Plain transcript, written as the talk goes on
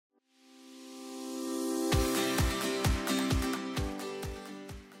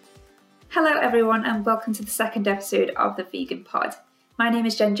Hello everyone and welcome to the second episode of the Vegan Pod. My name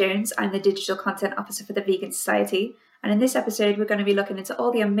is Jen Jones, I'm the Digital Content Officer for the Vegan Society, and in this episode we're going to be looking into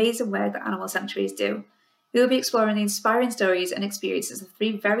all the amazing work that animal sanctuaries do. We will be exploring the inspiring stories and experiences of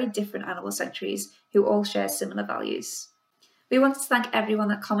three very different animal sanctuaries who all share similar values. We wanted to thank everyone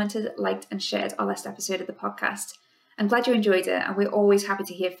that commented, liked and shared our last episode of the podcast. I'm glad you enjoyed it and we're always happy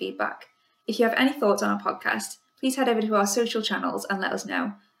to hear feedback. If you have any thoughts on our podcast, please head over to our social channels and let us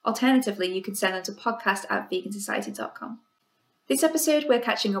know. Alternatively, you can send them to podcast@vegansociety.com. This episode, we're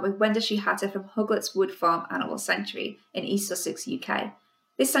catching up with Wenda Shehata from Hugletts Wood Farm Animal Sanctuary in East Sussex, UK.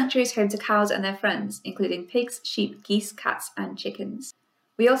 This sanctuary is home to cows and their friends, including pigs, sheep, geese, cats and chickens.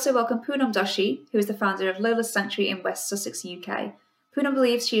 We also welcome Poonam Doshi, who is the founder of Lola's Sanctuary in West Sussex, UK. Poonam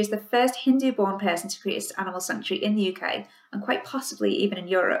believes she is the first Hindu-born person to create an animal sanctuary in the UK and quite possibly even in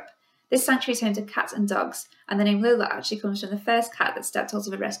Europe. This sanctuary is home to cats and dogs, and the name Lola actually comes from the first cat that stepped out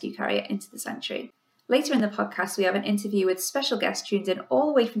of a rescue carrier into the sanctuary. Later in the podcast, we have an interview with special guest tuned in all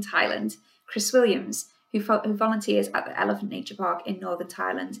the way from Thailand, Chris Williams, who volunteers at the Elephant Nature Park in Northern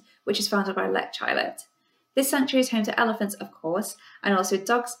Thailand, which is founded by Hugletts. This sanctuary is home to elephants, of course, and also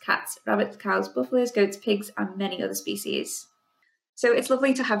dogs, cats, rabbits, cows, buffaloes, goats, pigs, and many other species. So it's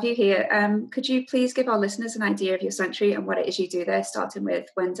lovely to have you here. Could you please give our listeners an idea of your sanctuary and what it is you do there, starting with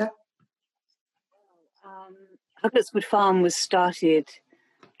Wenda? Hugletts Wood Farm was started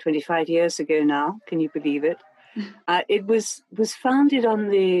 25 years ago now. Can you believe it? It was founded on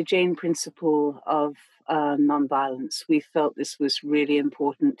the Jain principle of non-violence. We felt this was really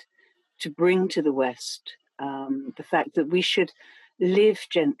important to bring to the West. The fact that we should live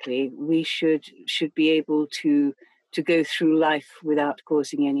gently, we should be able to go through life without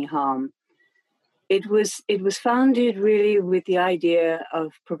causing any harm. It was founded really with the idea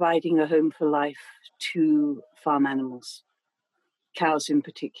of providing a home for life to farm animals, cows in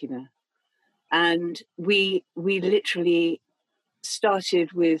particular. And we literally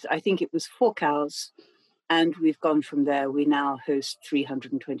started with, I think it was 4 cows, and we've gone from there. We now host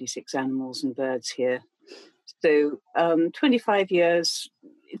 326 animals and birds here. So 25 years,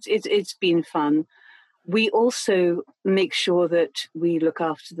 it's been fun. We also make sure that we look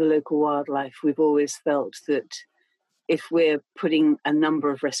after the local wildlife. We've always felt that if we're putting a number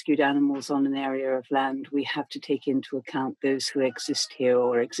of rescued animals on an area of land, we have to take into account those who exist here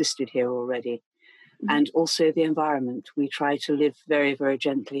or existed here already. And also the environment. We try to live very, very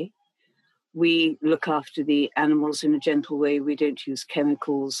gently. We look after the animals in a gentle way. We don't use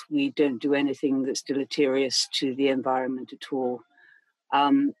chemicals. We don't do anything that's deleterious to the environment at all.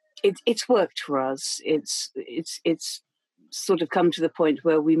 It's worked for us. It's sort of come to the point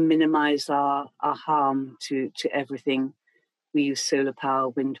where we minimize our harm to everything. We use solar power,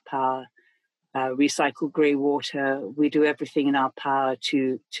 wind power, recycle grey water. We do everything in our power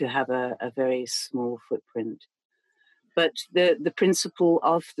to have a very small footprint. But the principle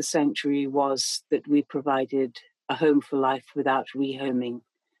of the sanctuary was that we provided a home for life without rehoming,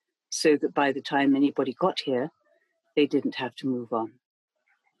 so that by the time anybody got here, they didn't have to move on.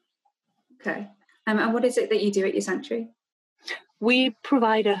 Okay. And what is it that you do at your sanctuary? We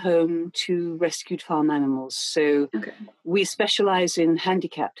provide a home to rescued farm animals. So we specialize in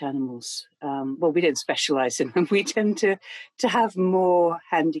handicapped animals. Well, we don't specialize in them. We tend to have more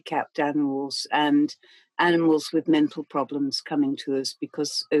handicapped animals and animals with mental problems coming to us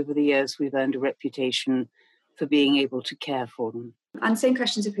because over the years we've earned a reputation for being able to care for them. And same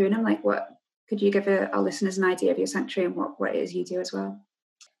question to Poonam, what could you give our listeners an idea of your sanctuary and what it is you do as well?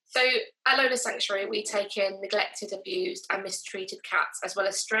 So at Lola Sanctuary, we take in neglected, abused and mistreated cats, as well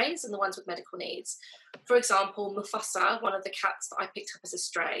as strays and the ones with medical needs. For example, Mufasa, one of the cats that I picked up as a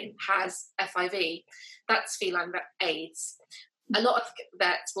stray, has FIV. That's feline AIDS. A lot of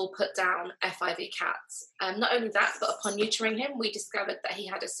vets will put down FIV cats. Not only that, but upon neutering him, we discovered that he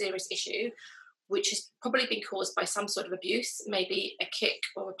had a serious issue, which has probably been caused by some sort of abuse, maybe a kick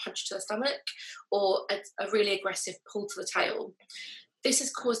or a punch to the stomach, or a really aggressive pull to the tail. This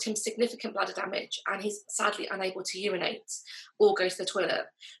has caused him significant bladder damage and he's sadly unable to urinate or go to the toilet.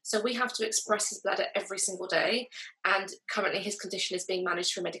 So we have to express his bladder every single day, and currently his condition is being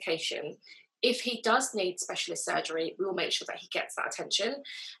managed through medication. If he does need specialist surgery, we will make sure that he gets that attention.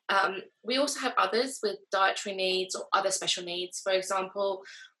 We also have others with dietary needs or other special needs. For example,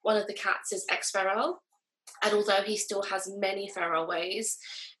 one of the cats is ex-feral, and although he still has many feral ways,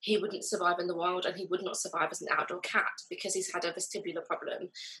 he wouldn't survive in the wild and he would not survive as an outdoor cat because he's had a vestibular problem.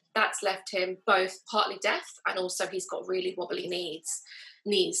 That's left him both partly deaf and also he's got really wobbly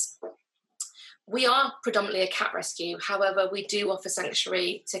knees. We are predominantly a cat rescue. However, we do offer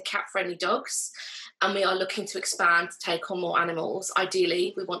sanctuary to cat-friendly dogs, and we are looking to expand to take on more animals.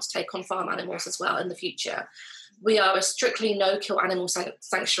 Ideally, we want to take on farm animals as well in the future. We are a strictly no-kill animal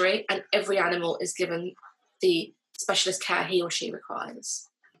sanctuary, and every animal is given the specialist care he or she requires.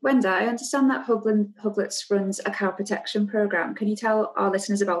 Wenda, I understand that Hugletts runs a cow protection programme. Can you tell our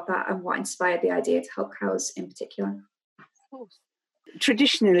listeners about that and what inspired the idea to help cows in particular? Of course.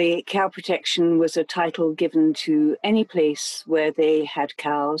 Traditionally, cow protection was a title given to any place where they had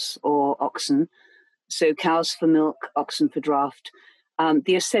cows or oxen. So cows for milk, oxen for draft.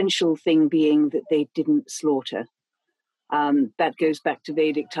 The essential thing being that they didn't slaughter. That goes back to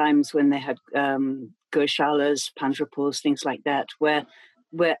Vedic times when they had goshalas, panjapurs, things like that,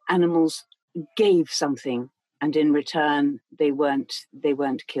 where animals gave something, and in return they weren't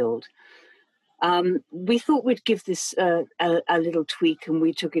killed. We thought we'd give this a little tweak, and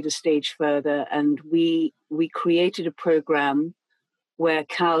we took it a stage further, and we created a program where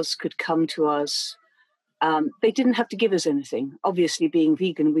cows could come to us. They didn't have to give us anything. Obviously, being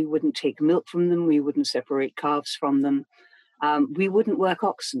vegan, we wouldn't take milk from them, we wouldn't separate calves from them, we wouldn't work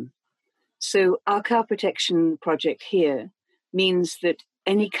oxen. So our cow protection project here means that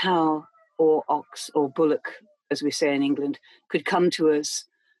any cow or ox or bullock, as we say in England, could come to us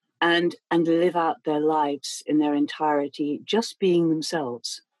and live out their lives in their entirety, just being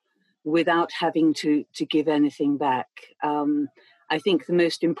themselves, without having to give anything back. I think the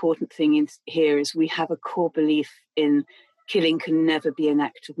most important thing here is we have a core belief in killing can never be an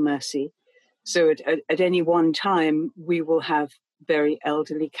act of mercy. So at any one time, we will have very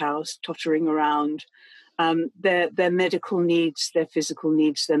elderly cows tottering around. Their medical needs, their physical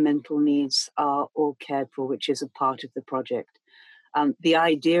needs, their mental needs are all cared for, which is a part of the project. The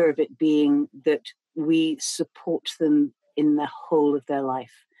idea of it being that we support them in the whole of their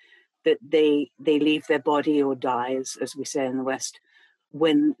life, that they leave their body or die, as we say in the West,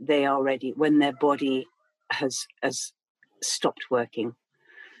 when they are ready, when their body has stopped working.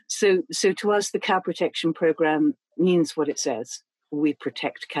 So to us, the cow protection program means what it says. We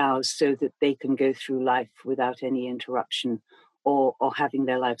protect cows so that they can go through life without any interruption or having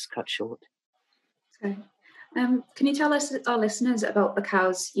their lives cut short. Okay. Can you tell us, our listeners, about the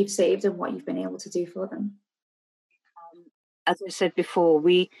cows you've saved and what you've been able to do for them? As I said before,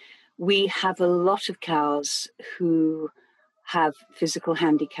 we have a lot of cows who have physical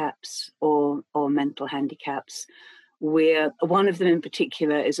handicaps or mental handicaps. One of them in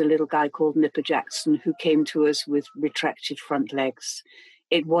particular is a little guy called Nipper Jackson, who came to us with retracted front legs.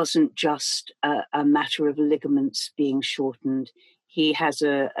 It wasn't just a matter of ligaments being shortened. He has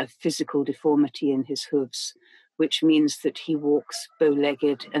a physical deformity in his hooves, which means that he walks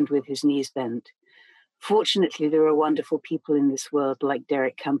bow-legged and with his knees bent. Fortunately, there are wonderful people in this world like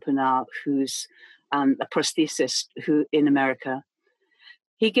Derek Campanale, who's a prosthesist who in America.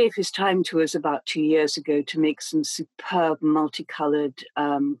 He gave his time to us about 2 years ago to make some superb multicolored,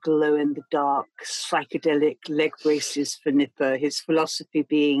 glow-in-the-dark, psychedelic leg braces for Nipper, his philosophy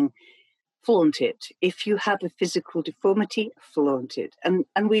being, flaunt it. If you have a physical deformity, flaunt it. And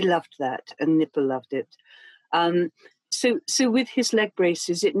we loved that, and Nipper loved it. So with his leg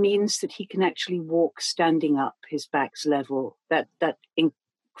braces, it means that he can actually walk standing up, his back's level. That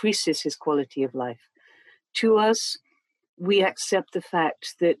increases his quality of life. To us, we accept the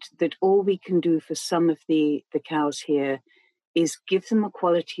fact that all we can do for some of the cows here is give them a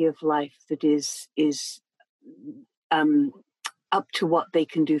quality of life that is up to what they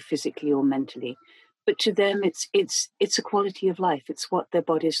can do physically or mentally. But to them, it's a quality of life. It's what their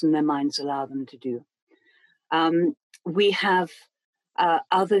bodies and their minds allow them to do. We have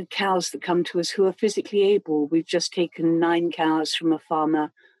other cows that come to us who are physically able. We've just taken 9 cows from a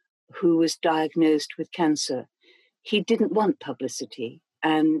farmer who was diagnosed with cancer. He didn't want publicity,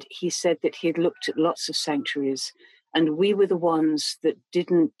 and he said that he had looked at lots of sanctuaries, and we were the ones that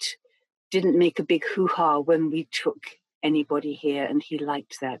didn't make a big hoo-ha when we took anybody here, and he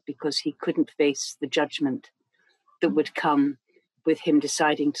liked that because he couldn't face the judgment that would come with him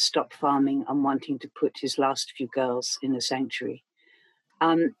deciding to stop farming and wanting to put his last few girls in a sanctuary.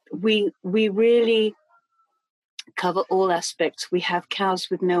 We really cover all aspects. We have cows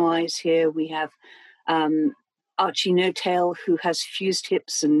with no eyes here. We have Archie No Tail, who has fused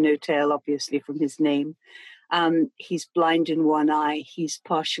hips and no tail, obviously, from his name. He's blind in one eye. He's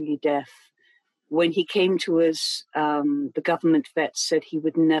partially deaf. When he came to us, the government vet said he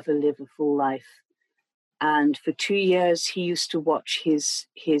would never live a full life. And for 2 years, he used to watch his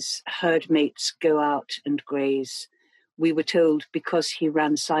herd mates go out and graze. We were told because he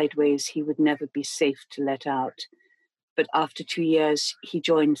ran sideways, he would never be safe to let out. But after 2 years, he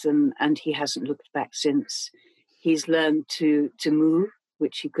joined them and he hasn't looked back since. He's learned to move,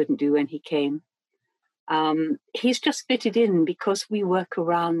 which he couldn't do when he came. He's just fitted in because we work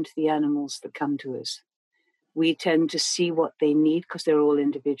around the animals that come to us. We tend to see what they need because they're all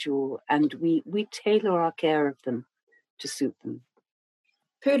individual, and we tailor our care of them to suit them.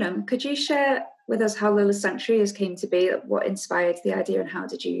 Poonam, could you share with us how Lola Sanctuaries came to be? What inspired the idea and how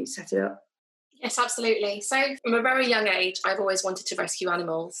did you set it up? Yes, absolutely. So from a very young age, I've always wanted to rescue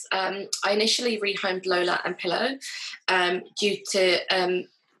animals. I initially rehomed Lola and Pillow due to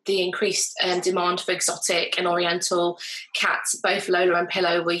the increased demand for exotic and oriental cats. Both Lola and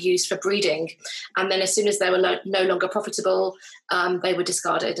Pillow were used for breeding. And then as soon as they were no longer profitable, they were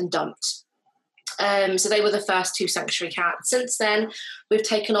discarded and dumped. So they were the first 2 sanctuary cats. Since then, we've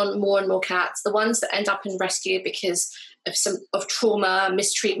taken on more and more cats. The ones that end up in rescue because of trauma,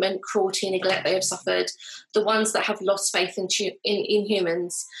 mistreatment, cruelty, neglect they have suffered. The ones that have lost faith in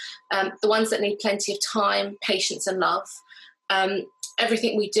humans. The ones that need plenty of time, patience, and love.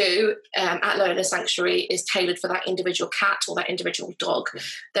 Everything we do at Lola Sanctuary is tailored for that individual cat or that individual dog.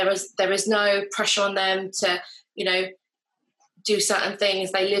 There is no pressure on them to, do certain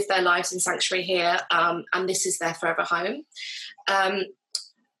things. They live their lives in sanctuary here, and this is their forever home.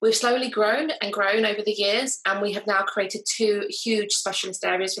 We've slowly grown over the years, and we have now created 2 huge specialist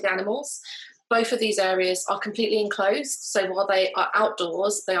areas for the animals. Both of these areas are completely enclosed, so while they are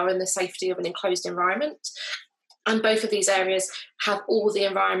outdoors, they are in the safety of an enclosed environment. And both of these areas have all the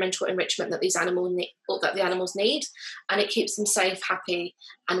environmental enrichment that the animals need, and it keeps them safe, happy,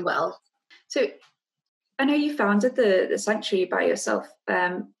 and well. So I know you founded the sanctuary by yourself.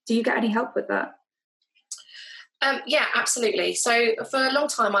 Do you get any help with that? Yeah, absolutely. So for a long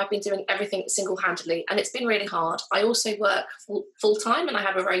time, I've been doing everything single-handedly, and it's been really hard. I also work full-time, and I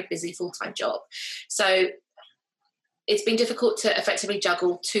have a very busy full-time job. So it's been difficult to effectively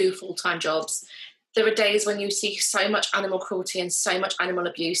juggle 2 full-time jobs. There are days when you see so much animal cruelty and so much animal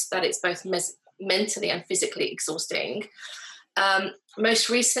abuse that it's both mentally and physically exhausting. Most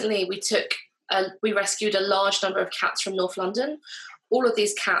recently, we rescued a large number of cats from North London. All of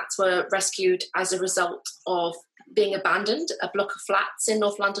these cats were rescued as a result of being abandoned. A block of flats in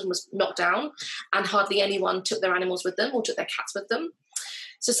North London was knocked down, and hardly anyone took their animals with them or took their cats with them.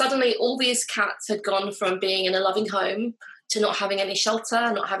 So suddenly all these cats had gone from being in a loving home to not having any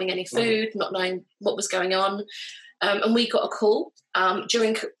shelter, not having any food, not knowing what was going on. And we got a call.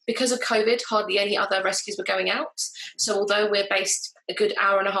 Because of COVID, hardly any other rescues were going out. So although we're based a good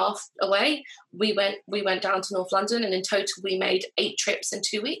hour and a half away, we went down to North London, and in total we made 8 trips in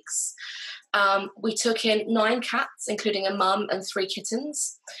 2 weeks. We took in 9 cats, including a mum and 3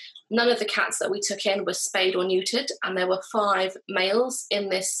 kittens. None of the cats that we took in were spayed or neutered, and there were 5 males in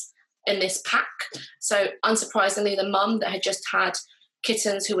this pack. So unsurprisingly, the mum that had just had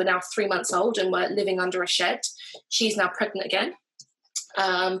kittens who were now 3 months old and were living under a shed, she's now pregnant again.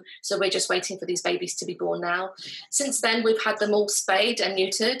 So we're just waiting for these babies to be born now. Since then, we've had them all spayed and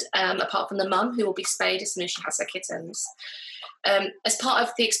neutered, apart from the mum, who will be spayed as soon as she has her kittens. As part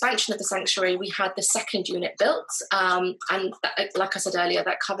of the expansion of the sanctuary, we had the 2nd unit built, and that, like I said earlier,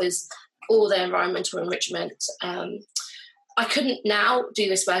 that covers all the environmental enrichment. I couldn't now do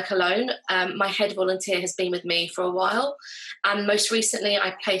this work alone. My head volunteer has been with me for a while, and most recently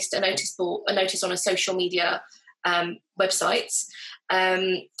I placed a notice on a social media website,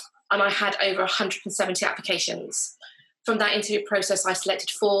 and I had over 170 applications. From that interview process, I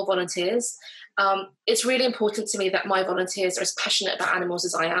selected 4 volunteers. It's really important to me that my volunteers are as passionate about animals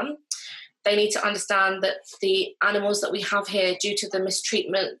as I am. They need to understand that the animals that we have here, due to the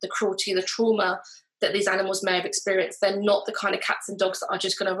mistreatment, the cruelty, the trauma that these animals may have experienced, they're not the kind of cats and dogs that are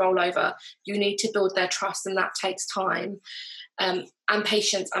just going to roll over. You need to build their trust, and that takes time and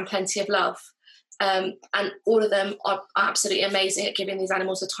patience and plenty of love. And all of them are absolutely amazing at giving these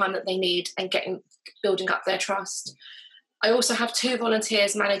animals the time that they need and building up their trust. I also have 2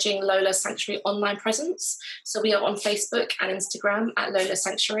 volunteers managing Lola Sanctuary online presence. So we are on Facebook and Instagram at Lola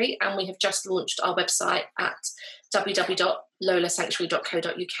Sanctuary, and we have just launched our website at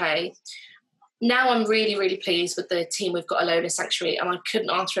www.lolasanctuary.co.uk. Now I'm really, really pleased with the team we've got at Lola Sanctuary, and I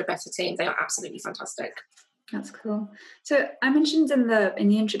couldn't ask for a better team. They are absolutely fantastic. That's cool. So I mentioned in the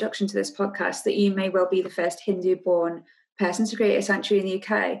introduction to this podcast that you may well be the first Hindu-born person to create a sanctuary in the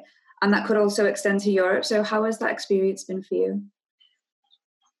UK, and that could also extend to Europe. So how has that experience been for you?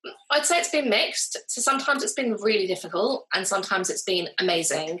 I'd say it's been mixed. So sometimes it's been really difficult, and sometimes it's been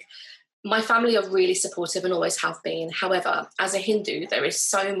amazing. My family are really supportive and always have been. However, as a Hindu, there is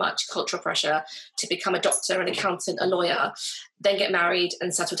so much cultural pressure to become a doctor, an accountant, a lawyer, then get married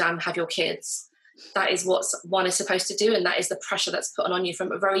and settle down and have your kids. that is what one is supposed to do, and that is the pressure that's put on you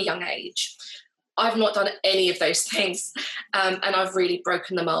from a very young age. I've not done any of those things, and I've really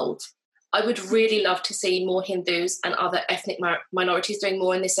broken the mould. I would really love to see more Hindus and other ethnic minorities doing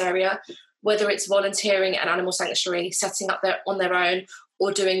more in this area, whether it's volunteering at an animal sanctuary, setting up on their own,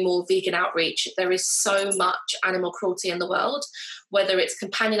 or doing more vegan outreach. There is so much animal cruelty in the world, whether it's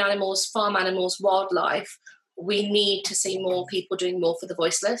companion animals, farm animals, wildlife. We need to see more people doing more for the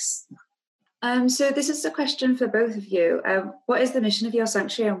voiceless. So this is a question for both of you. What is the mission of your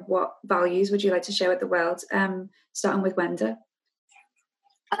sanctuary, and what values would you like to share with the world? Starting with Wenda.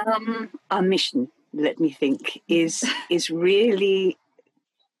 Our mission, let me think, is really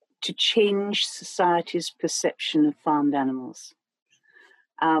to change society's perception of farmed animals.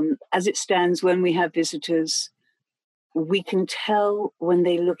 As it stands, when we have visitors, we can tell when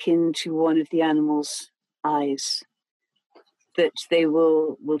they look into one of the animal's eyes that they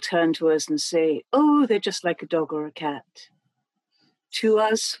will turn to us and say, "Oh, they're just like a dog or a cat." To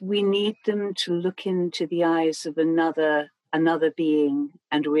us, we need them to look into the eyes of another being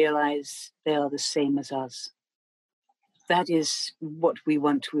and realize they are the same as us. That is what we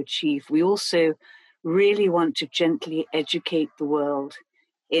want to achieve. We also really want to gently educate the world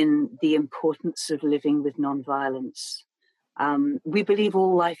in the importance of living with non-violence. We believe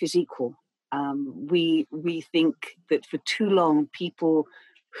all life is equal. We think that for too long, people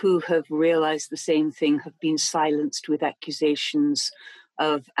who have realized the same thing have been silenced with accusations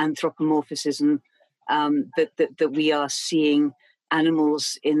of anthropomorphism, that we are seeing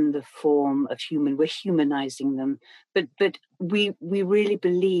animals in the form of human. We're humanizing them, but we really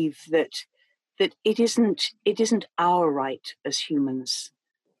believe that it isn't our right as humans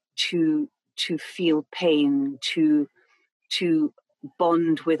to feel pain, to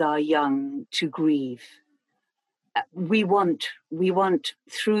bond with our young, to grieve. We want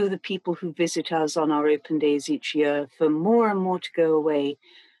through the people who visit us on our open days each year for more and more to go away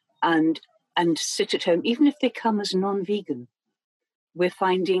and sit at home, even if they come as non-vegan. We're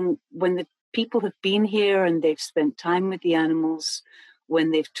finding when the people have been here and they've spent time with the animals, when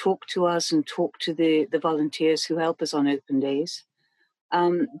they've talked to us and talked to the volunteers who help us on open days,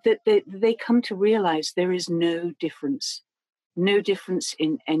 that they come to realize there is no difference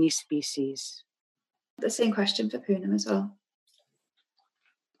in any species. The same question for Poonam as well.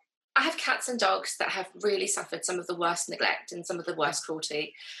 I have cats and dogs that have really suffered some of the worst neglect and some of the worst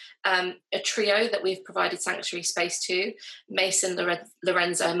cruelty. A trio that we've provided sanctuary space to, Mason,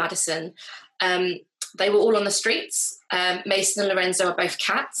 Lorenzo and Madison, they were all on the streets. Mason and Lorenzo are both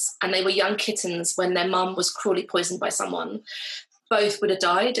cats, and they were young kittens when their mum was cruelly poisoned by someone. Both would have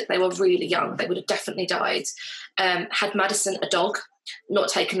died. They were really young. They would have definitely died. Had Madison a dog, not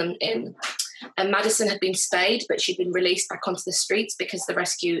taken them in. And Madison had been spayed, but she'd been released back onto the streets because the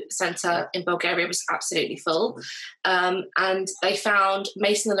rescue centre in Bulgaria was absolutely full. And they found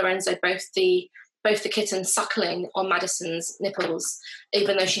Mason and Lorenzo, both the kittens, suckling on Madison's nipples.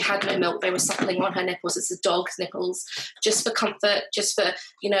 Even though she had no milk, they were suckling on her nipples. It's a dog's nipples, just for comfort, just for,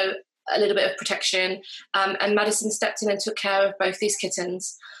 a little bit of protection. And Madison stepped in and took care of both these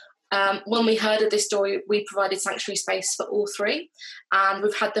kittens. When we heard of this story, we provided sanctuary space for all three, and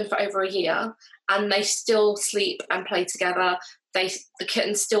we've had them for over a year, and they still sleep and play together. The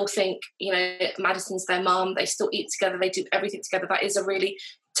kittens still think, Madison's their mum. They still eat together. They do everything together. That is a really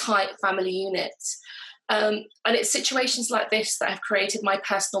tight family unit. And it's situations like this that have created my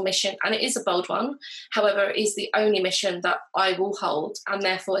personal mission, and it is a bold one. However, it is the only mission that I will hold, and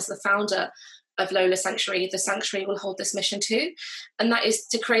therefore, as the founder of Lola Sanctuary, the sanctuary will hold this mission too, and that is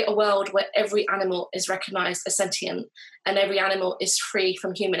to create a world where every animal is recognised as sentient and every animal is free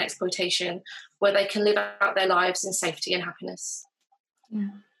from human exploitation, where they can live out their lives in safety and happiness. Yeah,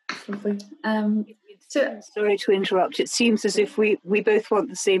 lovely. Sorry to interrupt. It seems as if we both want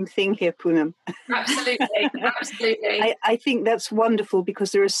the same thing here, Poonam. Absolutely, absolutely. I think that's wonderful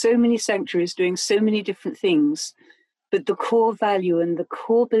because there are so many sanctuaries doing so many different things, but the core value and the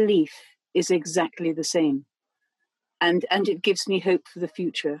core belief is exactly the same, and it gives me hope for the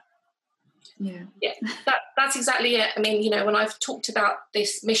future. Yeah, that's exactly it. I mean, when I've talked about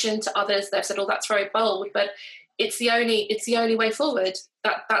this mission to others, they've said, "Oh, that's very bold," but it's the only way forward.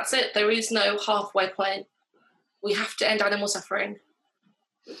 That's it. There is no halfway point. We have to end animal suffering.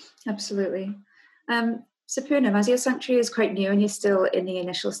 Absolutely. So Poonam, as your sanctuary is quite new and you're still in the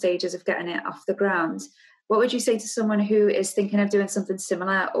initial stages of getting it off the ground, what would you say to someone who is thinking of doing something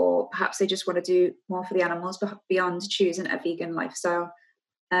similar, or perhaps they just want to do more for the animals beyond choosing a vegan lifestyle?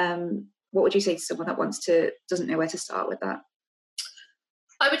 What would you say to someone that doesn't know where to start with that?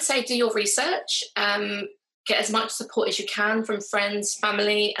 I would say do your research. get as much support as you can from friends,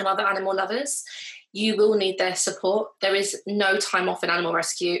 family, and other animal lovers. You will need their support. There is no time off in animal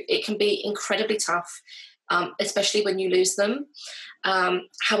rescue. It can be incredibly tough, especially when you lose them.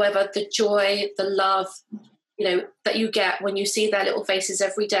 However, the joy, the love, that you get when you see their little faces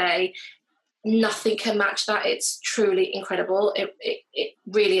every day, nothing can match that. It's truly incredible. It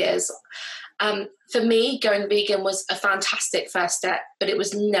really is. For me, going vegan was a fantastic first step, but it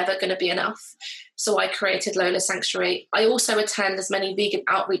was never going to be enough. So I created Lola Sanctuary. I also attend as many vegan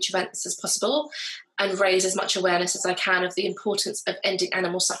outreach events as possible and raise as much awareness as I can of the importance of ending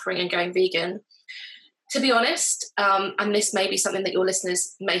animal suffering and going vegan. To be honest, and this may be something that your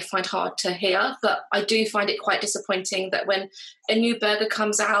listeners may find hard to hear, but I do find it quite disappointing that when a new burger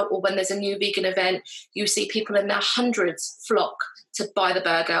comes out or when there's a new vegan event, you see people in their hundreds flock to buy the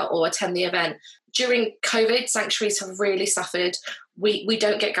burger or attend the event. During COVID, sanctuaries have really suffered. We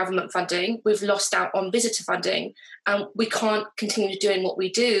don't get government funding. We've lost out on visitor funding, and we can't continue doing what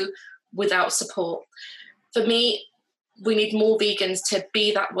we do without support. For me, we need more vegans to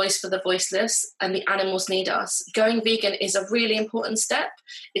be that voice for the voiceless, and the animals need us. Going vegan is a really important step.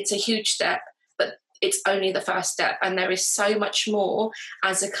 It's a huge step, but it's only the first step. And there is so much more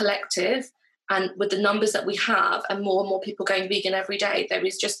as a collective. And with the numbers that we have and more people going vegan every day, there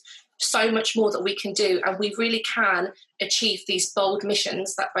is just so much more that we can do. And we really can achieve these bold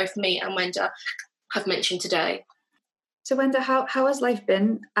missions that both me and Wenda have mentioned today. So Wenda, how has life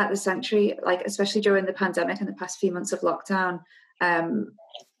been at the sanctuary, like especially during the pandemic and the past few months of lockdown?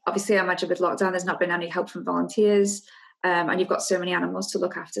 Obviously, I imagine with lockdown, there's not been any help from volunteers, and you've got so many animals to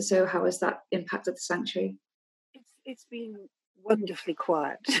look after. So how has that impacted the sanctuary? It's been wonderfully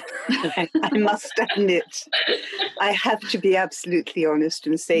quiet. I must admit. I have to be absolutely honest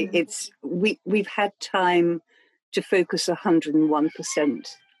and say we've had time to focus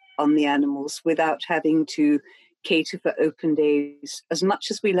 101% on the animals without having to cater for open days. As much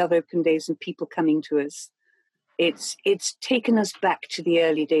as we love open days and people coming to us, it's taken us back to the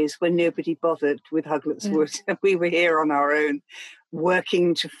early days when nobody bothered with Hugletts Wood. We were here on our own,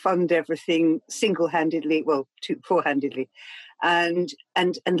 working to fund everything single-handedly, well, four-handedly, and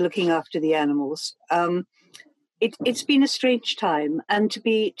looking after the animals. It's been a strange time, and to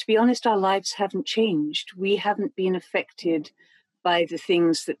be honest, our lives haven't changed. We haven't been affected by the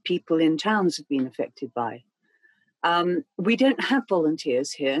things that people in towns have been affected by. We don't have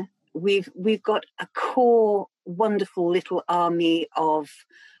volunteers here. We've got a core, wonderful little army of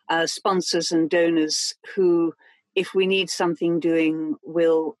sponsors and donors who, if we need something doing,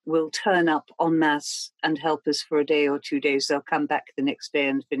 will turn up en masse and help us for a day or 2 days. They'll come back the next day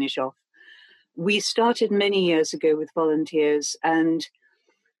and finish off. We started many years ago with volunteers, and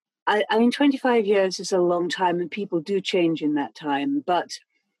I mean, 25 years is a long time, and people do change in that time, but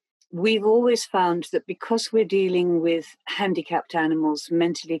we've always found that because we're dealing with handicapped animals,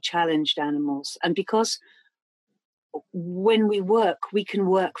 mentally challenged animals, and because when we work, we can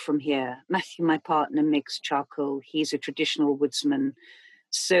work from here. Matthew, my partner, makes charcoal. He's a traditional woodsman.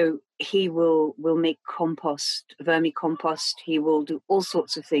 So he will make compost, vermicompost. He will do all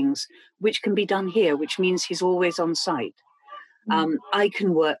sorts of things which can be done here, which means he's always on site. I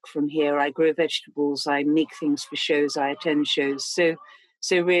can work from here. I grow vegetables. I make things for shows. I attend shows.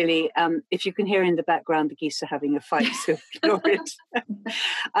 So really, if you can hear in the background, the geese are having a fight, so ignore it.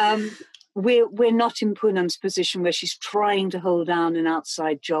 We're not in Poonam's position where she's trying to hold down an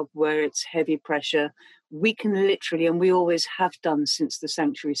outside job where it's heavy pressure. We can literally, and we always have done since the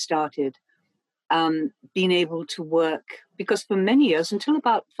sanctuary started, been able to work, because for many years, until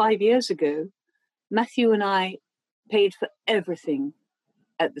about 5 years ago, Matthew and I paid for everything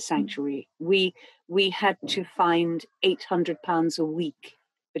at the sanctuary. We had to find £800 a week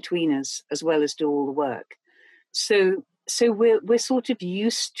between us, as well as do all the work. So we're sort of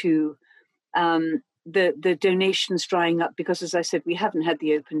used to the donations drying up, because, as I said, we haven't had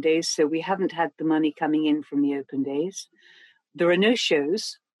the open days, so we haven't had the money coming in from the open days. There are no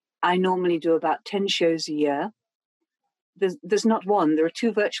shows. I normally do about 10 shows a year. There's not one. There are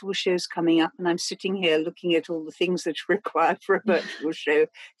 2 virtual shows coming up, and I'm sitting here looking at all the things that are required for a virtual show,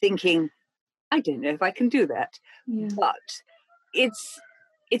 thinking, I don't know if I can do that. Yeah. But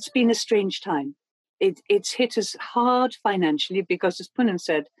it's been a strange time. It's hit us hard financially because, as Poonam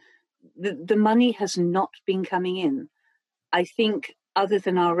said, the money has not been coming in. I think, other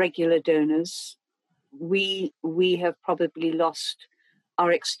than our regular donors, we have probably lost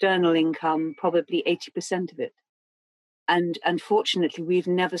our external income, probably 80% of it. And unfortunately, we've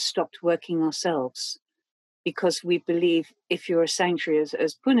never stopped working ourselves, because we believe if you're a sanctuary,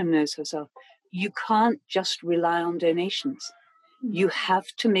 as Poonam knows herself, you can't just rely on donations. You have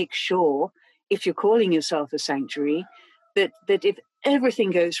to make sure if you're calling yourself a sanctuary, that if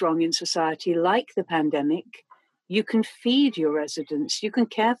everything goes wrong in society, like the pandemic, you can feed your residents, you can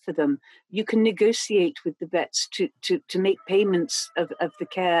care for them, you can negotiate with the vets to make payments of the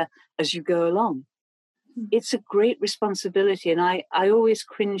care as you go along. It's a great responsibility. And I always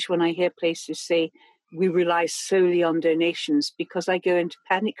cringe when I hear places say we rely solely on donations, because I go into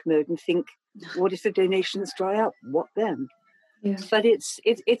panic mode and think, what if the donations dry up? What then? Yeah. But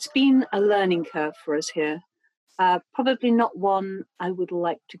it's been a learning curve for us here. Probably not one I would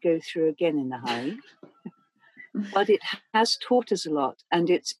like to go through again in a hurry. But it has taught us a lot, and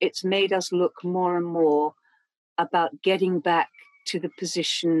it's made us look more and more about getting back to the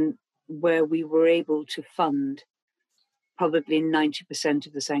position where we were able to fund probably 90%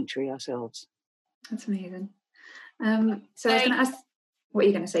 of the sanctuary ourselves. That's amazing. So I was going to ask, what are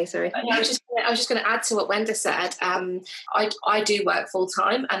you going to say? Sorry. I was just going to add to what Wenda said. I do work full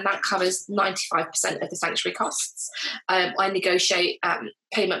time, and that covers 95% of the sanctuary costs. I negotiate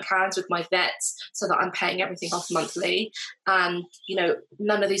payment plans with my vets so that I'm paying everything off monthly. And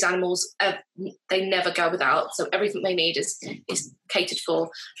none of these animals, they never go without. So everything they need is catered for.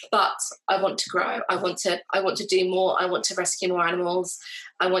 But I want to grow. I want to do more. I want to rescue more animals.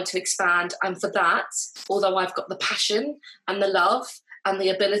 I want to expand. And for that, although I've got the passion and the love and the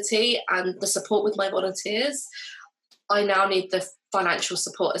ability and the support with my volunteers, I now need the financial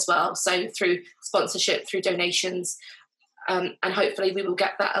support as well. So through sponsorship, through donations, and hopefully we will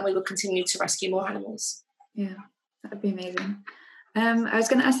get that, and we will continue to rescue more animals. Yeah, that would be amazing. I was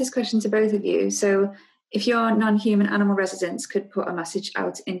going to ask this question to both of you. So if your non-human animal residents could put a message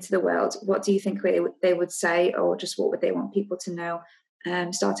out into the world, what do you think they would say, or just what would they want people to know?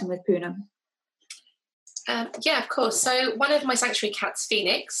 Starting with Poonam. Yeah, of course. So one of my sanctuary cats,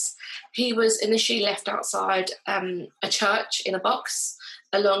 Phoenix, he was initially left outside a church in a box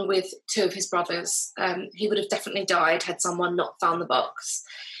along with two of his brothers. He would have definitely died had someone not found the box.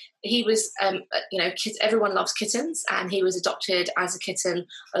 He was, kids, everyone loves kittens, and he was adopted as a kitten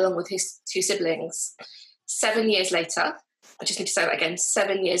along with his two siblings. 7 years later, I just need to say that again,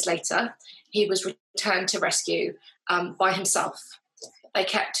 7 years later, he was returned to rescue by himself. They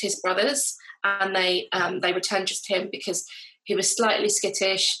kept his brothers, and they returned just him because he was slightly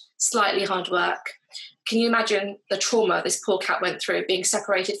skittish, slightly hard work. Can you imagine the trauma this poor cat went through, being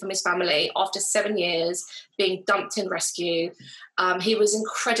separated from his family after 7 years, being dumped in rescue? He was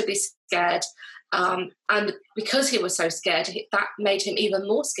incredibly scared. And because he was so scared, that made him even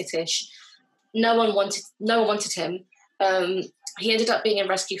more skittish. No one wanted him. He ended up being in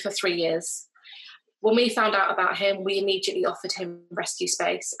rescue for 3 years. When we found out about him, we immediately offered him rescue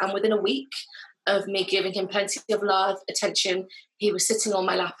space. And within a week of me giving him plenty of love, attention, he was sitting on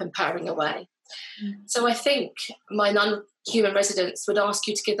my lap and purring away. So I think my non-human residents would ask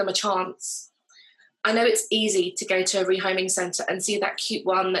you to give them a chance. I know it's easy to go to a rehoming centre and see that cute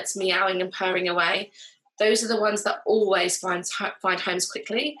one that's meowing and purring away. Those are the ones that always find homes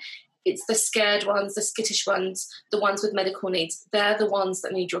quickly. It's the scared ones, the skittish ones, the ones with medical needs. They're the ones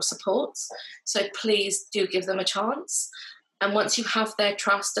that need your support. So please do give them a chance. And once you have their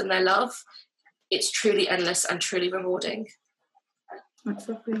trust and their love, it's truly endless and truly rewarding. That's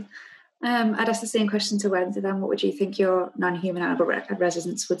lovely. I'd ask the same question to Wenda then. What would you think your non-human animal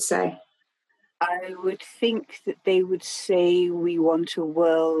residents would say? I would think that they would say we want a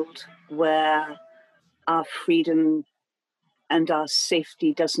world where our freedom and our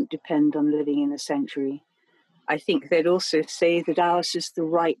safety doesn't depend on living in a sanctuary. I think they'd also say that ours is the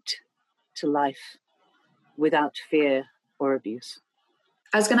right to life without fear or abuse.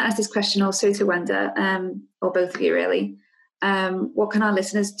 I was going to ask this question also to Wenda, or both of you really. What can our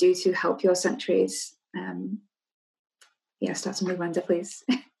listeners do to help your sanctuaries? Starting with Wenda, please.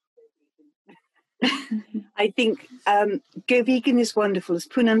 I think Go Vegan is wonderful. As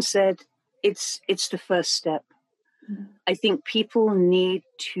Poonam said, it's the first step. I think people need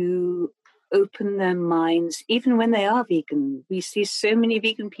to open their minds, even when they are vegan. We see so many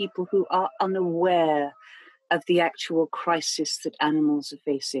vegan people who are unaware of the actual crisis that animals are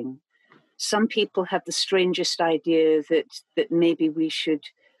facing. Some people have the strangest idea that maybe we should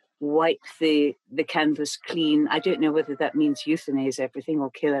wipe the canvas clean. I don't know whether that means euthanize everything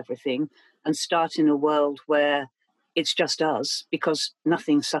or kill everything and start in a world where it's just us because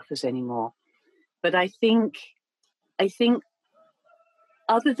nothing suffers anymore. But I think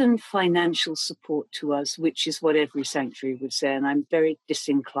other than financial support to us, which is what every sanctuary would say, and I'm very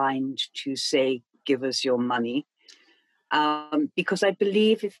disinclined to say, give us your money, because I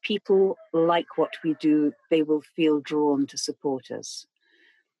believe if people like what we do, they will feel drawn to support us.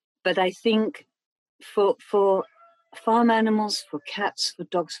 But I think for farm animals, for cats, for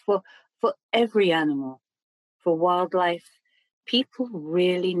dogs, for for every animal, for wildlife. People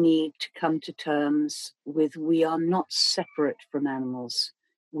really need to come to terms with we are not separate from animals.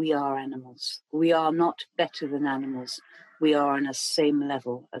 We are animals. We are not better than animals. We are on the same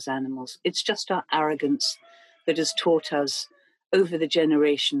level as animals. It's just our arrogance that has taught us over the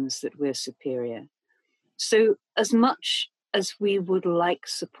generations that we're superior. So as much as we would like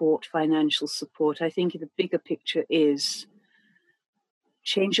support, financial support, I think the bigger picture is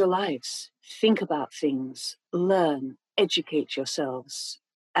change your lives, think about things, learn, educate yourselves,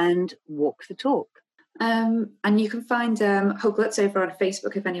 and walk the talk. And you can find Hugletts over on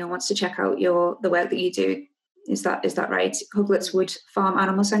Facebook if anyone wants to check out the work that you do. Is that right? Hugletts Wood Farm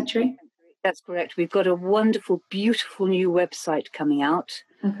Animal Sanctuary? That's correct. We've got a wonderful, beautiful new website coming out.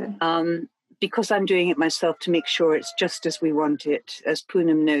 Okay. Because I'm doing it myself to make sure it's just as we want it, as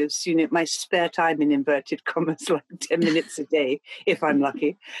Poonam knows, my spare time in inverted commas, like 10 minutes a day, if I'm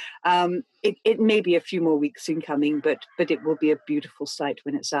lucky. It may be a few more weeks in coming, but it will be a beautiful site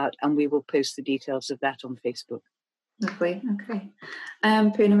when it's out, and we will post the details of that on Facebook. Lovely. Okay.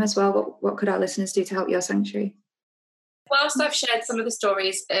 Poonam as well, what could our listeners do to help your sanctuary? Whilst I've shared some of the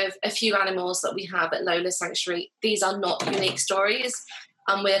stories of a few animals that we have at Lola Sanctuary, these are not unique stories.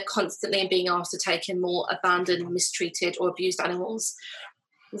 And we're constantly being asked to take in more abandoned, mistreated or abused animals.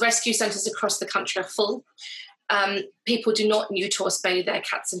 Rescue centres across the country are full. People do not neuter or spay their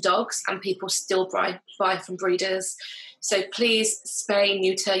cats and dogs, and people still buy from breeders. So please spay,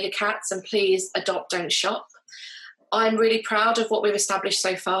 neuter your cats, and please adopt, don't shop. I'm really proud of what we've established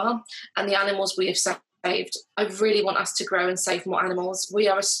so far and the animals we have saved. I really want us to grow and save more animals. We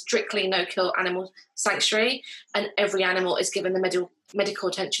are a strictly no-kill animal sanctuary, and every animal is given the medical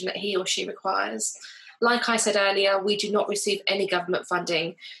attention that he or she requires. Like I said earlier, we do not receive any government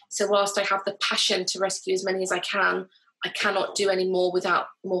funding. So whilst I have the passion to rescue as many as I cannot do any more without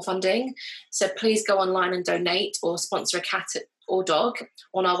more funding. So please go online and donate or sponsor a cat or dog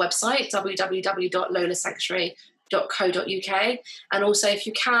on our website, www.lolasanctuary.co.uk. And also, if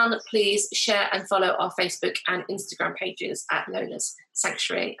you can, please share and follow our Facebook and Instagram pages at Lola's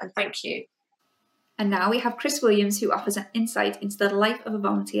Sanctuary. And thank you. And now we have Chris Williams, who offers an insight into the life of a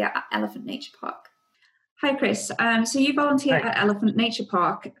volunteer at Elephant Nature Park. Hi, Chris. So you volunteer at Elephant Nature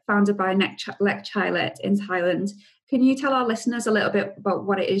Park, founded by Hugletts in Thailand. Can you tell our listeners a little bit about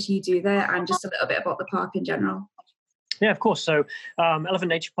what it is you do there and just a little bit about the park in general? Yeah, of course. So Elephant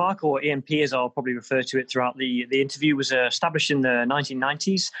Nature Park, or ENP as I'll probably refer to it throughout the interview, was established in the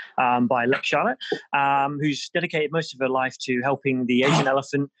 1990s by Hugletts, who's dedicated most of her life to helping the Asian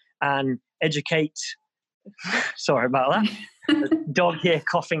elephant and educate... Sorry about that. The dog here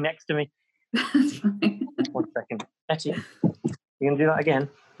coughing next to me. That's fine. 1 second. Etty, you going to do that again?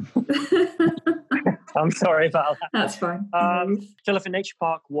 I'm sorry about that. That's fine. Elephant Nature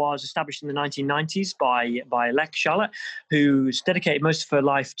Park was established in the 1990s by Hugletts, who's dedicated most of her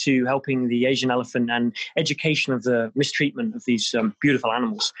life to helping the Asian elephant and education of the mistreatment of these beautiful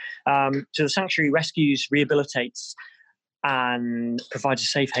animals. So the sanctuary rescues, rehabilitates, and provides a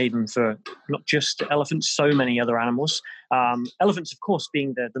safe haven for not just elephants, so many other animals. Elephants, of course,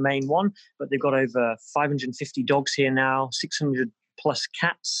 being the main one, but they've got over 550 dogs here now, 600 plus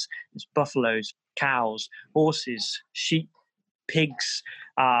cats, there's buffaloes, cows, horses, sheep, pigs,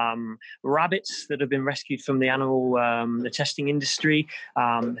 rabbits that have been rescued from the the testing industry.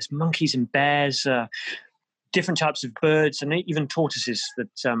 There's monkeys and bears, different types of birds, and even tortoises that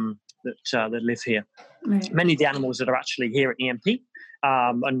live here. Right. Many of the animals that are actually here at EMP,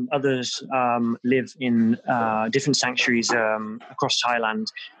 and others live in different sanctuaries across Thailand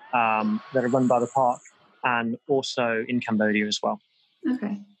that are run by the park, and also in Cambodia as well.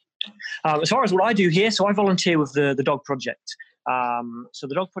 Okay. As far as what I do here, so I volunteer with the Dog Project. So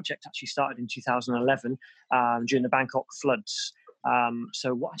the Dog Project actually started in 2011 during the Bangkok floods.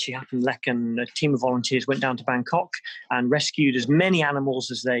 So what actually happened, Lek and a team of volunteers went down to Bangkok and rescued as many animals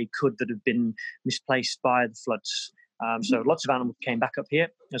as they could that had been misplaced by the floods. So lots of animals came back up here,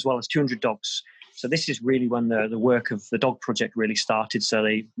 as well as 200 dogs. So this is really when the work of the Dog Project really started. So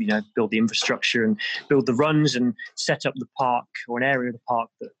they, build the infrastructure and build the runs and set up the park, or an area of the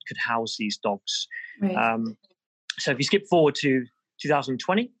park that could house these dogs. Right. So if you skip forward to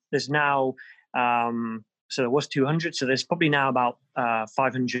 2020, there's now, so there was 200, so there's probably now about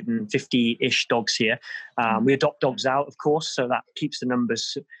 550-ish dogs here. We adopt dogs out, of course, so that keeps the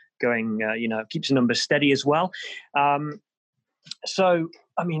numbers going, keeps the numbers steady as well. So,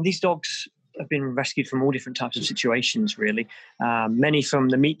 these dogs have been rescued from all different types of situations, really. Many from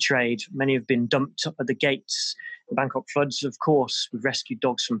the meat trade, many have been dumped at the gates. The Bangkok floods, of course, we've rescued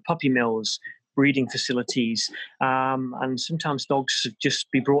dogs from puppy mills, breeding facilities, and sometimes dogs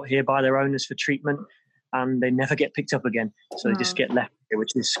just be brought here by their owners for treatment, and they never get picked up again. So they just get left here,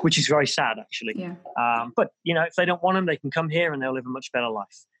 which is very sad, actually. Yeah. But if they don't want them, they can come here and they'll live a much better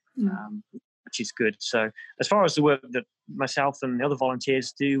life, which is good. So as far as the work that myself and the other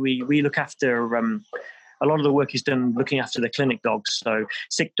volunteers do, we look after. A lot of the work is done looking after the clinic dogs, so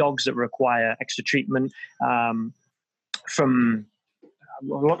sick dogs that require extra treatment. From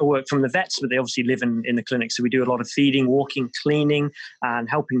a lot of work from the vets, but they obviously live in the clinic. So we do a lot of feeding, walking, cleaning, and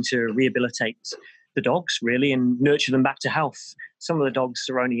helping to rehabilitate the dogs, really, and nurture them back to health. Some of the dogs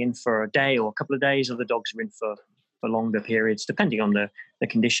are only in for a day or a couple of days, other dogs are in for longer periods, depending on the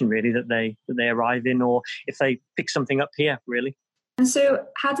condition, really, that they arrive in, or if they pick something up here, really. And so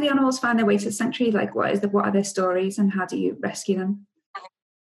how do the animals find their way to the sanctuary? Like, what are their stories, and how do you rescue them?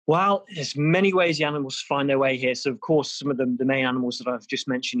 Well, there's many ways the animals find their way here. So, of course, some of the main animals that I've just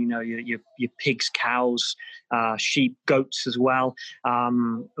mentioned, your pigs, cows, sheep, goats as well,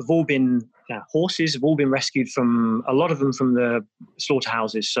 have all been horses have all been rescued from, a lot of them, from the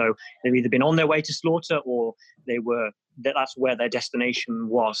slaughterhouses. So they've either been on their way to slaughter, or that's where their destination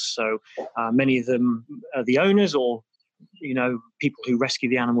was. So many of them are the owners, or people who rescue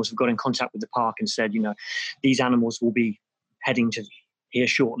the animals have got in contact with the park and said, these animals will be heading to here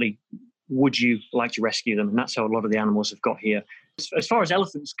shortly. Would you like to rescue them? And that's how a lot of the animals have got here. As far as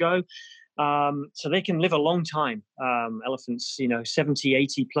elephants go, so they can live a long time. Elephants, 70,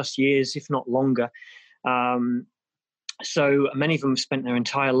 80 plus years, if not longer. So many of them have spent their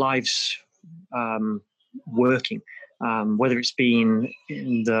entire lives working, whether it's been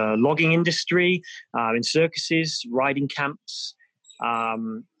in the logging industry, in circuses, riding camps,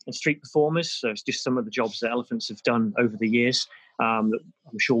 and street performers. So it's just some of the jobs that elephants have done over the years, that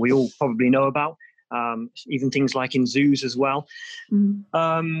I'm sure we all probably know about, even things like in zoos as well.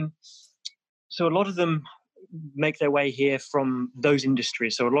 So a lot of them make their way here from those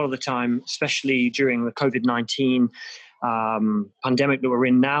industries. So a lot of the time, especially during the COVID-19 pandemic that we're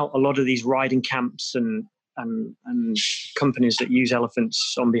in now, a lot of these riding camps and companies that use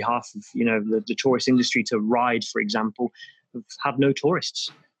elephants on behalf of the tourist industry to ride, for example, have had no tourists.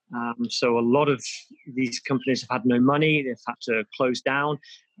 So a lot of these companies have had no money. They've had to close down.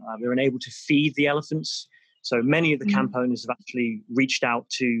 They're unable to feed the elephants. So many of the camp owners have actually reached out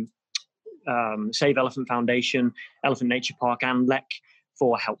to Save Elephant Foundation, Elephant Nature Park, and LEC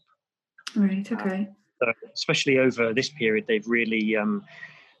for help. Right. Okay. So especially over this period, they've really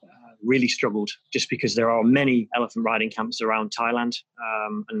struggled, just because there are many elephant riding camps around Thailand,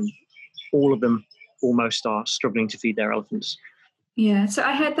 and all of them almost are struggling to feed their elephants. Yeah. So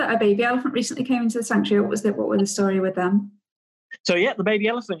I heard that a baby elephant recently came into the sanctuary. What was the story with them? So the baby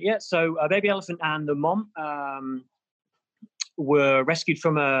elephant. Yeah. So a baby elephant and the mom were rescued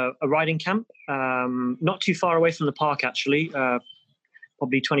from a riding camp, not too far away from the park, actually,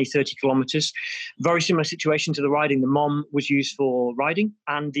 probably 20, 30 kilometers. Very similar situation to the riding. The mom was used for riding,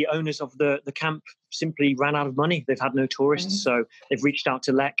 and the owners of the camp simply ran out of money. They've had no tourists. So they've reached out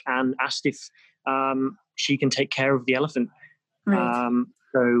to LEC and asked if she can take care of the elephant. Right.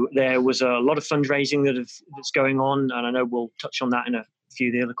 So there was a lot of fundraising that's going on, and I know we'll touch on that in a few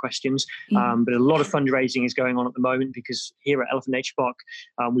of the other questions. But a lot of fundraising is going on at the moment, because here at Elephant Nature Park,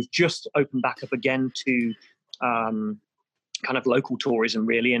 we've just opened back up again to kind of local tourism,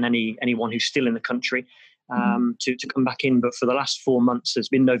 really, and anyone who's still in the country to come back in. But for the last 4 months, there's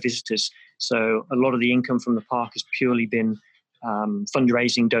been no visitors. So a lot of the income from the park has purely been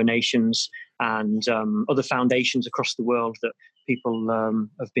fundraising, donations, and other foundations across the world that people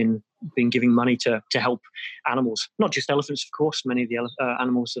have been giving money to help animals, not just elephants, of course, many of the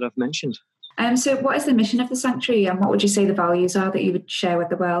animals that I've mentioned. So what is the mission of the sanctuary, and what would you say the values are that you would share with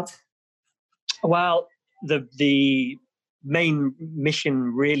the world? Well, the main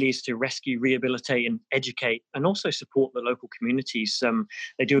mission really is to rescue, rehabilitate, and educate, and also support the local communities.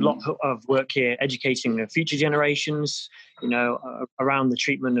 They do a lot of work here educating the future generations, around the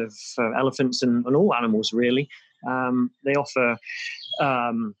treatment of elephants and all animals, really. They offer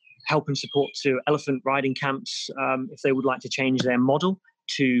help and support to elephant riding camps if they would like to change their model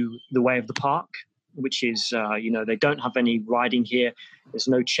to the way of the park, which is, they don't have any riding here. There's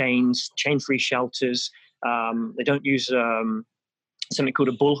no chains, chain-free shelters. They don't use something called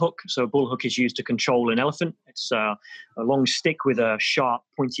a bull hook. So a bull hook is used to control an elephant. It's a long stick with a sharp,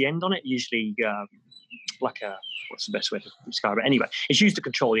 pointy end on it, usually what's the best way to describe it? Anyway, it's used to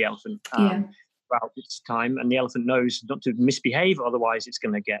control the elephant throughout its time, and the elephant knows not to misbehave, otherwise it's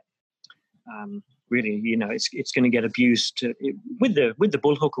going to get really, it's going to get abused with the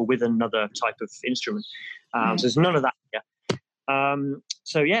bull hook or with another type of instrument. So there's none of that here.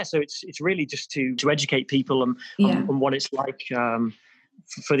 So it's really just to educate people on what it's like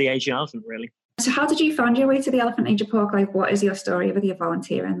for the Asian elephant, really. So how did you find your way to the Elephant Nature Park? Like, what is your story with your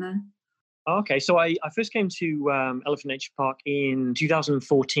volunteering there? Okay, so I first came to Elephant Nature Park in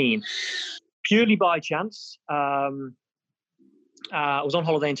 2014, purely by chance. I was on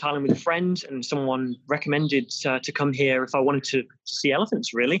holiday in Thailand with a friend, and someone recommended to come here if I wanted to see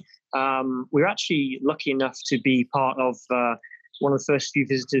elephants, really. We were actually lucky enough to be part of one of the first few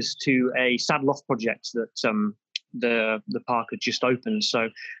visitors to a saddle-off project that the park had just opened. So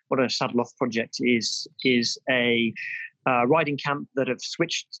what a saddle-off project is a riding camp that have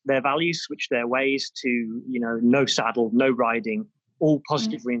switched their values, switched their ways to, no saddle, no riding, all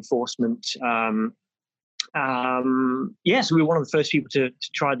positive reinforcement. So we were one of the first people to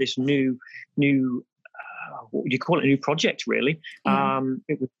try this new what would you call it, a new project, really.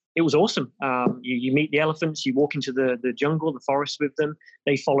 It was awesome. You meet the elephants, you walk into the jungle, the forest with them.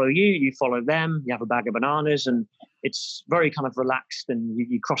 They follow you, you follow them. You have a bag of bananas, and it's very kind of relaxed. And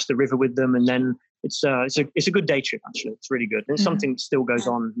you cross the river with them, and then it's a good day trip. Actually, it's really good. And it's something that still goes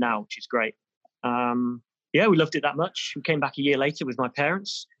on now, which is great. We loved it that much. We came back a year later with my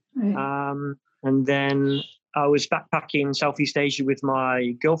parents, and then I was backpacking Southeast Asia with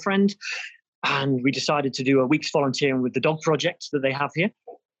my girlfriend, and we decided to do a week's volunteering with the dog project that they have here.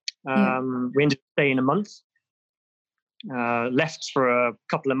 We ended up staying a month, left for a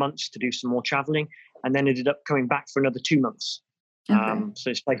couple of months to do some more traveling, and then ended up coming back for another 2 months. So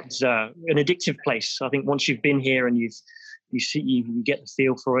it's like an addictive place. I think once you've been here and you get the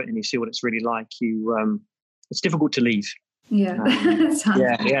feel for it and you see what it's really like, it's difficult to leave. Yeah.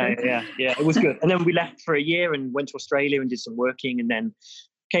 It was good. And then we left for a year and went to Australia and did some working, and then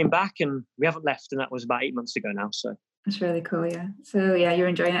came back, and we haven't left, and that was about 8 months ago now. So that's really cool. Yeah. So you're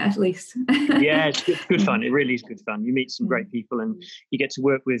enjoying it at least. Yeah, it's good fun. It really is good fun. You meet some great people, and you get to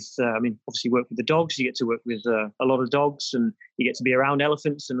work with, obviously work with the dogs. You get to work with a lot of dogs, and you get to be around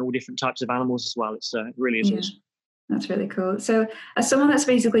elephants and all different types of animals as well. It really is awesome. That's really cool. So as someone that's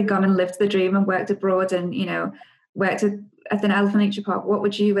basically gone and lived the dream and worked abroad and, worked at an Elephant Nature Park, what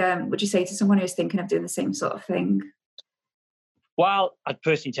would you say to someone who's thinking of doing the same sort of thing? Well, I'd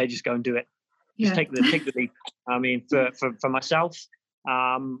personally say just go and do it. Just take the leap. I mean, for myself,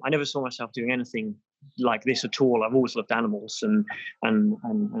 I never saw myself doing anything like this at all. I've always loved animals and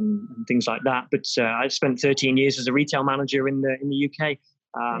things like that. But I spent 13 years as a retail manager in the UK,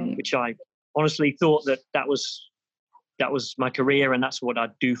 which I honestly thought that was my career, and that's what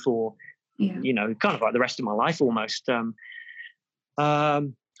I'd do for kind of like the rest of my life almost. I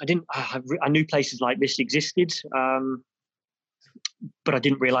knew places like this existed. But I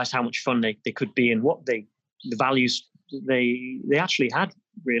didn't realize how much fun they could be, and what the values they actually had,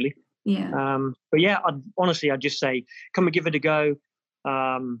 really. I'd just say come and give it a go.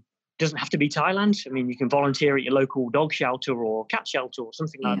 Doesn't have to be Thailand. I mean, you can volunteer at your local dog shelter or cat shelter or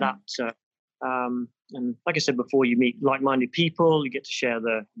something like that. And like I said before, you meet like-minded people. You get to share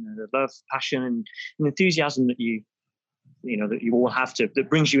the love, passion, and enthusiasm that you all have that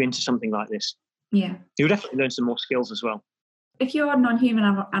brings you into something like this. Yeah, you'll definitely learn some more skills as well. If your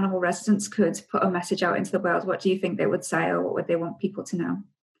non-human animal residents could put a message out into the world, what do you think they would say, or what would they want people to know?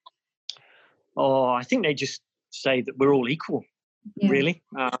 Oh, I think they just say that we're all equal, really.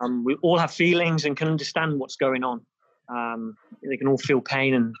 We all have feelings and can understand what's going on. They can all feel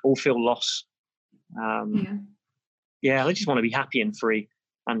pain and all feel loss. They just want to be happy and free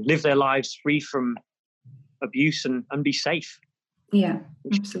and live their lives free from abuse and be safe. Yeah,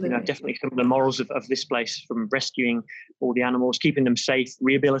 absolutely. Definitely some of the morals of this place, from rescuing all the animals, keeping them safe,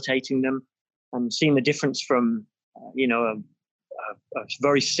 rehabilitating them, and seeing the difference from, a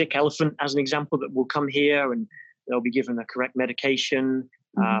very sick elephant, as an example, that will come here and they'll be given the correct medication,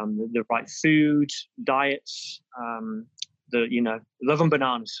 the right food, diets, love and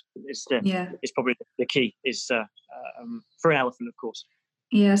bananas is probably the key, is for an elephant, of course.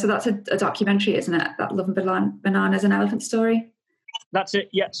 Yeah, so that's a documentary, isn't it? That Love and Bananas, an elephant story. That's it.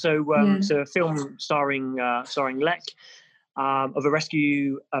 Yeah. So it's a film starring Lek, of a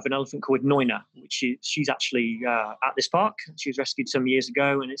rescue of an elephant called Noina, which she's actually at this park. She was rescued some years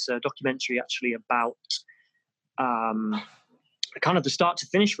ago, and it's a documentary actually about kind of the start to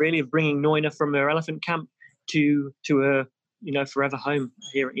finish, really, of bringing Noina from her elephant camp to her forever home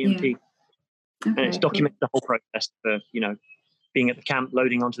here at EMP. Okay, and it's documented the whole process for being at the camp,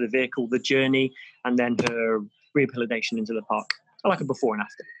 loading onto the vehicle, the journey, and then her rehabilitation into the park. I like a before and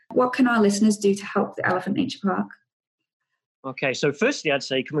after. What can our listeners do to help the Elephant Nature Park? Okay, so firstly, I'd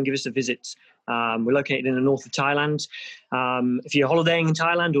say come and give us a visit. We're located in the north of Thailand. If you're holidaying in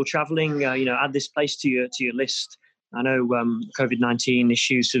Thailand or traveling, add this place to your list. I know COVID-19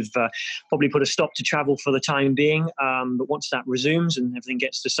 issues have probably put a stop to travel for the time being, but once that resumes and everything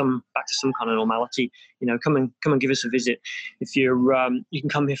gets to back to some kind of normality, come and give us a visit. If you're, you can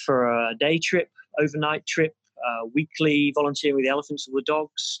come here for a day trip, overnight trip, weekly volunteering with the elephants or the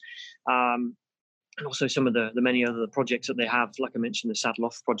dogs. And also some of the many other projects that they have, like I mentioned, the saddle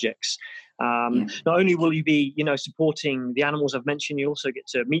off projects. Not only will you be, supporting the animals I've mentioned, you also get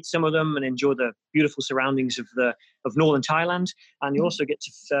to meet some of them and enjoy the beautiful surroundings of Northern Thailand, and you also get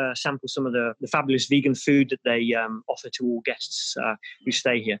to sample some of the fabulous vegan food that they offer to all guests who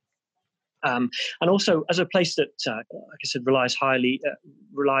stay here. And also, as a place that, like I said,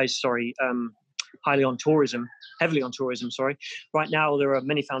 heavily on tourism. Right now, there are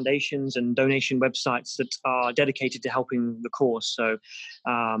many foundations and donation websites that are dedicated to helping the cause. So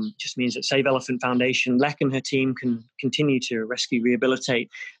just means that Save Elephant Foundation, Lek and her team can continue to rescue, rehabilitate,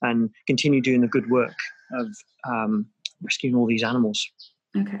 and continue doing the good work of rescuing all these animals.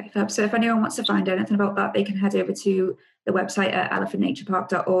 Okay, fab. So if anyone wants to find out anything about that, they can head over to the website at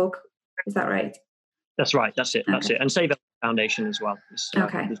elephantnaturepark.org. Is that right? That's right. That's it. Okay. That's it. And Save Elephant Foundation as well.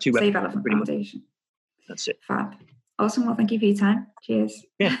 Okay. The two Save Elephant Foundation. That's it. Fab. Awesome. Well, thank you for your time. Cheers.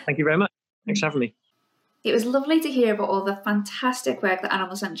 Yeah, thank you very much. Thanks for having me. It was lovely to hear about all the fantastic work that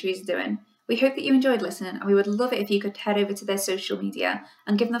Animal Sanctuaries are doing. We hope that you enjoyed listening, and we would love it if you could head over to their social media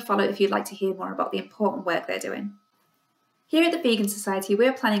and give them a follow if you'd like to hear more about the important work they're doing. Here at the Vegan Society, we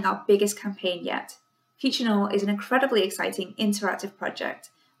are planning our biggest campaign yet. Future Normal is an incredibly exciting interactive project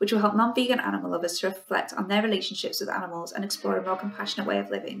which will help non-vegan animal lovers to reflect on their relationships with animals and explore a more compassionate way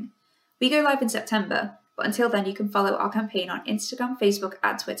of living. We go live in September, but until then you can follow our campaign on Instagram, Facebook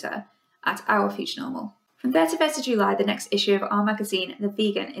and Twitter at Our Future Normal. From 31st of July, the next issue of our magazine, The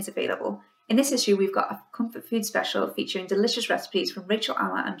Vegan, is available. In this issue, we've got a comfort food special featuring delicious recipes from Rachel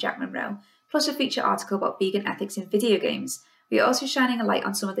Almer and Jack Monroe, plus a feature article about vegan ethics in video games. We are also shining a light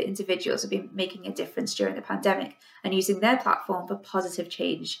on some of the individuals who have been making a difference during the pandemic and using their platform for positive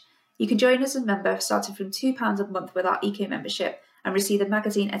change. You can join us as a member starting from £2 a month with our EK membership and receive the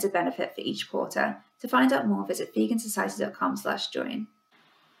magazine as a benefit for each quarter. To find out more, visit vegansociety.com/join.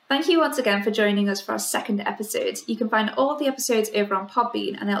 Thank you once again for joining us for our second episode. You can find all the episodes over on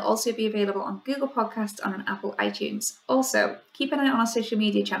Podbean, and they'll also be available on Google Podcasts and on Apple iTunes. Also, keep an eye on our social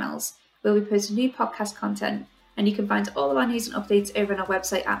media channels where we post new podcast content, and you can find all of our news and updates over on our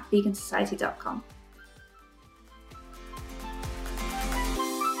website at vegansociety.com.